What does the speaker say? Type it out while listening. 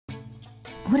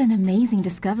What an amazing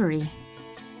discovery!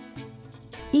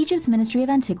 Egypt's Ministry of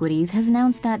Antiquities has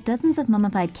announced that dozens of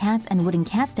mummified cats and wooden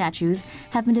cat statues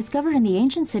have been discovered in the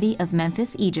ancient city of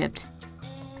Memphis, Egypt.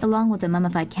 Along with the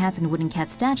mummified cats and wooden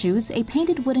cat statues, a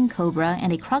painted wooden cobra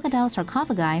and a crocodile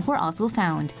sarcophagi were also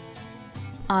found.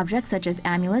 Objects such as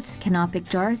amulets, canopic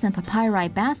jars, and papyri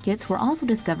baskets were also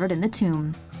discovered in the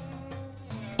tomb.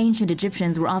 Ancient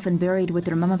Egyptians were often buried with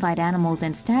their mummified animals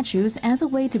and statues as a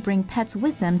way to bring pets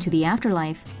with them to the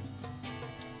afterlife.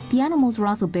 The animals were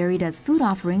also buried as food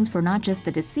offerings for not just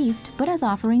the deceased, but as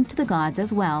offerings to the gods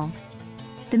as well.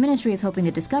 The ministry is hoping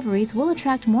the discoveries will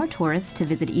attract more tourists to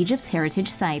visit Egypt's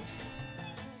heritage sites.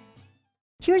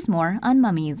 Here's more on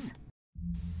mummies.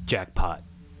 Jackpot.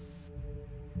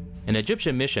 An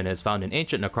Egyptian mission has found an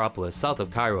ancient necropolis south of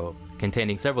Cairo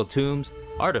containing several tombs,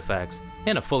 artifacts,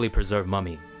 and a fully preserved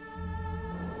mummy.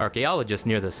 Archaeologists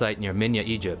near the site near Minya,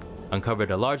 Egypt,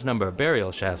 uncovered a large number of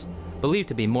burial shafts believed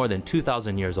to be more than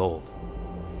 2,000 years old.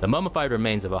 The mummified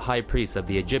remains of a high priest of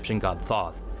the Egyptian god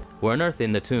Thoth were unearthed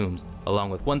in the tombs, along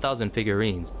with 1,000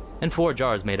 figurines and 4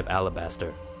 jars made of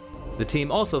alabaster. The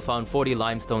team also found 40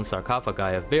 limestone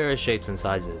sarcophagi of various shapes and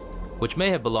sizes, which may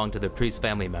have belonged to the priest's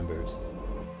family members.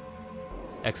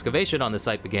 Excavation on the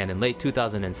site began in late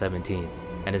 2017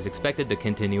 and is expected to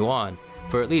continue on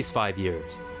for at least 5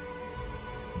 years.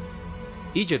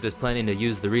 Egypt is planning to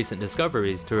use the recent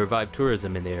discoveries to revive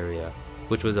tourism in the area,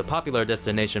 which was a popular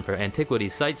destination for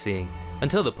antiquities sightseeing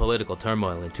until the political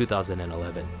turmoil in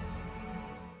 2011.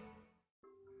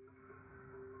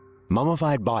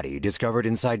 Mummified body discovered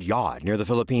inside yacht near the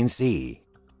Philippine Sea.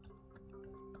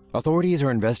 Authorities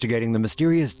are investigating the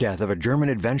mysterious death of a German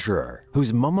adventurer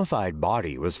whose mummified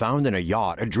body was found in a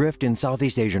yacht adrift in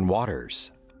Southeast Asian waters.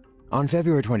 On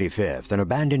February 25th, an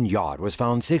abandoned yacht was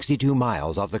found 62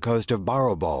 miles off the coast of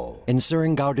Barobo in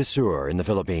Surigao del Sur in the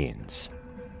Philippines.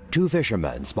 2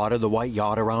 fishermen spotted the white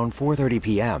yacht around 4:30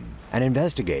 p.m. and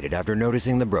investigated after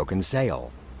noticing the broken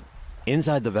sail.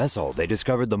 Inside the vessel, they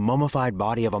discovered the mummified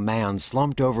body of a man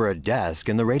slumped over a desk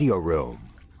in the radio room.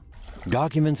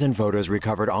 Documents and photos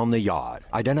recovered on the yacht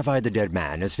identified the dead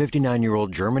man as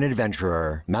 59-year-old German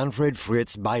adventurer Manfred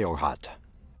Fritz Bayohat.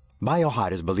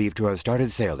 Bayohat is believed to have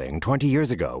started sailing 20 years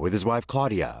ago with his wife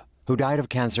Claudia, who died of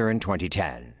cancer in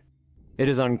 2010. It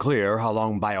is unclear how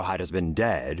long Bayohat has been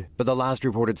dead, but the last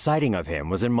reported sighting of him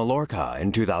was in Mallorca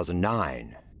in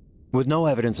 2009. With no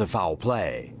evidence of foul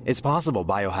play, it's possible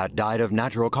Bayohat died of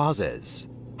natural causes.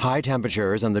 High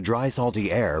temperatures and the dry,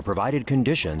 salty air provided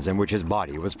conditions in which his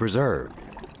body was preserved.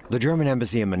 The German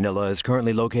embassy in Manila is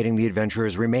currently locating the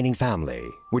adventurer's remaining family,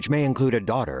 which may include a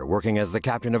daughter working as the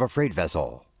captain of a freight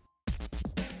vessel.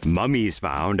 Mummies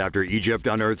found after Egypt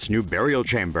unearths new burial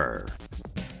chamber.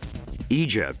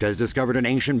 Egypt has discovered an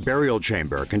ancient burial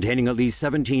chamber containing at least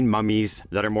 17 mummies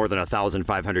that are more than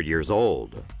 1,500 years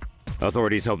old.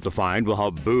 Authorities hope the find will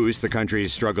help boost the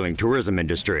country's struggling tourism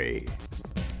industry.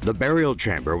 The burial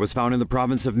chamber was found in the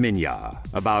province of Minya,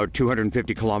 about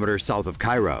 250 kilometers south of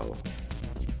Cairo.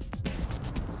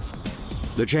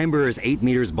 The chamber is 8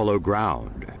 meters below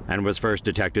ground and was first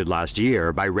detected last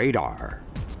year by radar.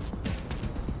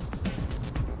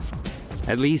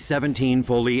 At least 17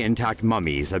 fully intact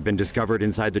mummies have been discovered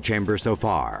inside the chamber so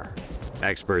far.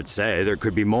 Experts say there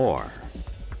could be more.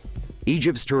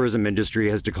 Egypt's tourism industry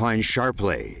has declined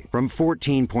sharply, from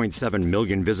 14.7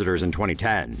 million visitors in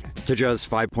 2010 to just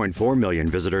 5.4 million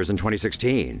visitors in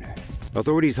 2016.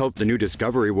 Authorities hope the new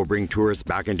discovery will bring tourists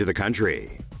back into the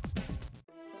country.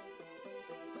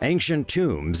 Ancient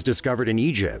tombs discovered in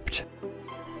Egypt.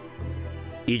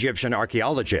 Egyptian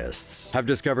archaeologists have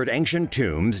discovered ancient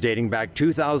tombs dating back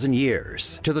 2,000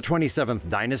 years to the 27th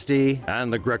dynasty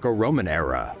and the Greco-Roman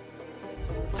era.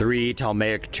 3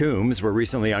 Ptolemaic tombs were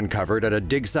recently uncovered at a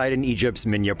dig site in Egypt's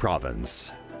Minya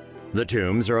province. The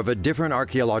tombs are of a different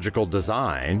archaeological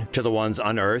design to the ones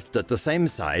unearthed at the same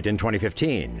site in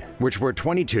 2015, which were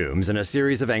 20 tombs in a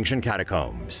series of ancient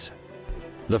catacombs.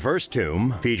 The first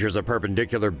tomb features a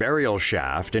perpendicular burial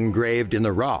shaft engraved in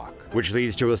the rock, which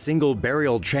leads to a single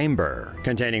burial chamber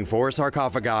containing 4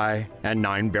 sarcophagi and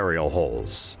 9 burial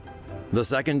holes. The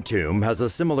second tomb has a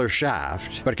similar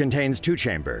shaft but contains 2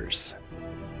 chambers.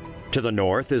 To the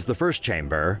north is the first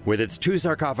chamber with its 2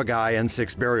 sarcophagi and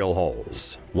 6 burial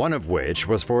holes, one of which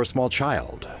was for a small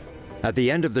child. At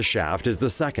the end of the shaft is the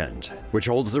second, which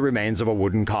holds the remains of a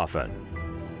wooden coffin.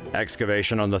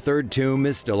 Excavation on the third tomb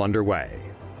is still underway.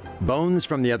 Bones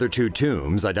from the other 2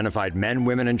 tombs identified men,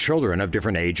 women, and children of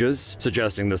different ages,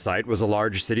 suggesting the site was a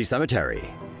large city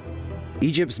cemetery.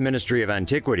 Egypt's Ministry of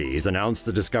Antiquities announced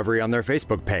the discovery on their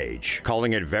Facebook page,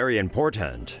 calling it very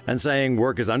important and saying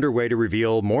work is underway to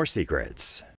reveal more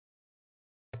secrets.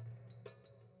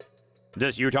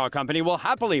 This Utah company will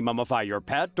happily mummify your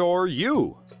pet or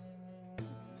you.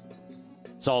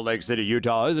 Salt Lake City,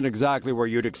 Utah isn't exactly where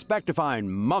you'd expect to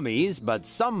find mummies, but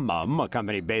Some Mum, a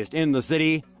company based in the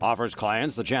city, offers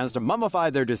clients the chance to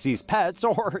mummify their deceased pets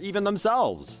or even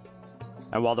themselves.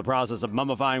 And while the process of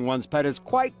mummifying one's pet is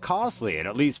quite costly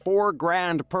at least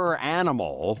 $4,000 per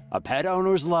animal, a pet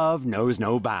owner's love knows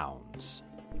no bounds.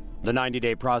 The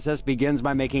 90-day process begins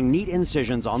by making neat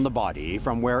incisions on the body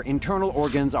from where internal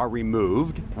organs are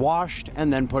removed, washed,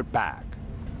 and then put back.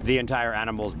 The entire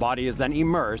animal's body is then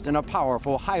immersed in a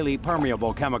powerful, highly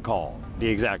permeable chemical. The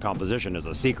exact composition is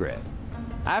a secret.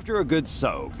 After a good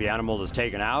soak, the animal is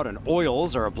taken out and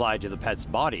oils are applied to the pet's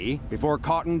body before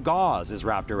cotton gauze is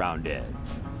wrapped around it.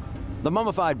 The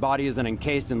mummified body is then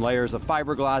encased in layers of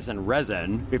fiberglass and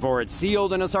resin before it's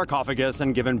sealed in a sarcophagus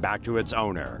and given back to its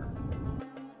owner.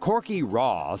 Corky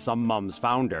Raw, Some Mum's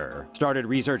founder, started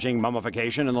researching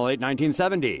mummification in the late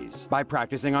 1970s by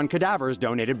practicing on cadavers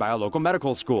donated by a local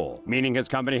medical school, meaning his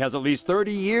company has at least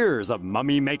 30 years of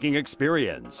mummy-making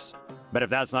experience. But if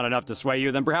that's not enough to sway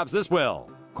you, then perhaps this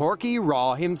will. Corky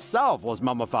Raw himself was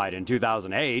mummified in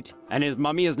 2008, and his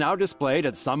mummy is now displayed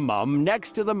at Some Mum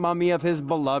next to the mummy of his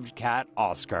beloved cat,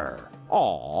 Oscar.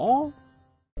 Aww.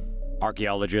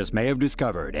 Archaeologists may have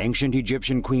discovered ancient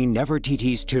Egyptian Queen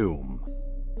Nefertiti's tomb.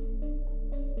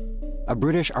 A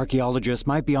British archaeologist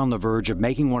might be on the verge of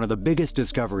making one of the biggest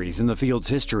discoveries in the field's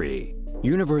history.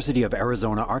 University of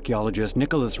Arizona archaeologist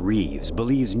Nicholas Reeves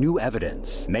believes new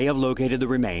evidence may have located the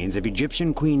remains of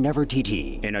Egyptian Queen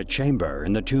Nefertiti in a chamber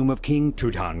in the tomb of King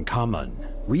Tutankhamun.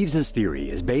 Reeves's theory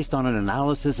is based on an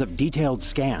analysis of detailed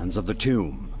scans of the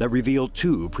tomb that revealed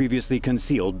two previously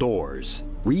concealed doors.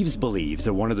 Reeves believes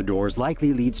that one of the doors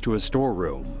likely leads to a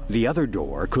storeroom. The other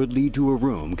door could lead to a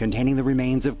room containing the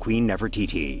remains of Queen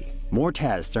Nefertiti. More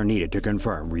tests are needed to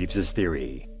confirm Reeves's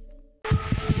theory.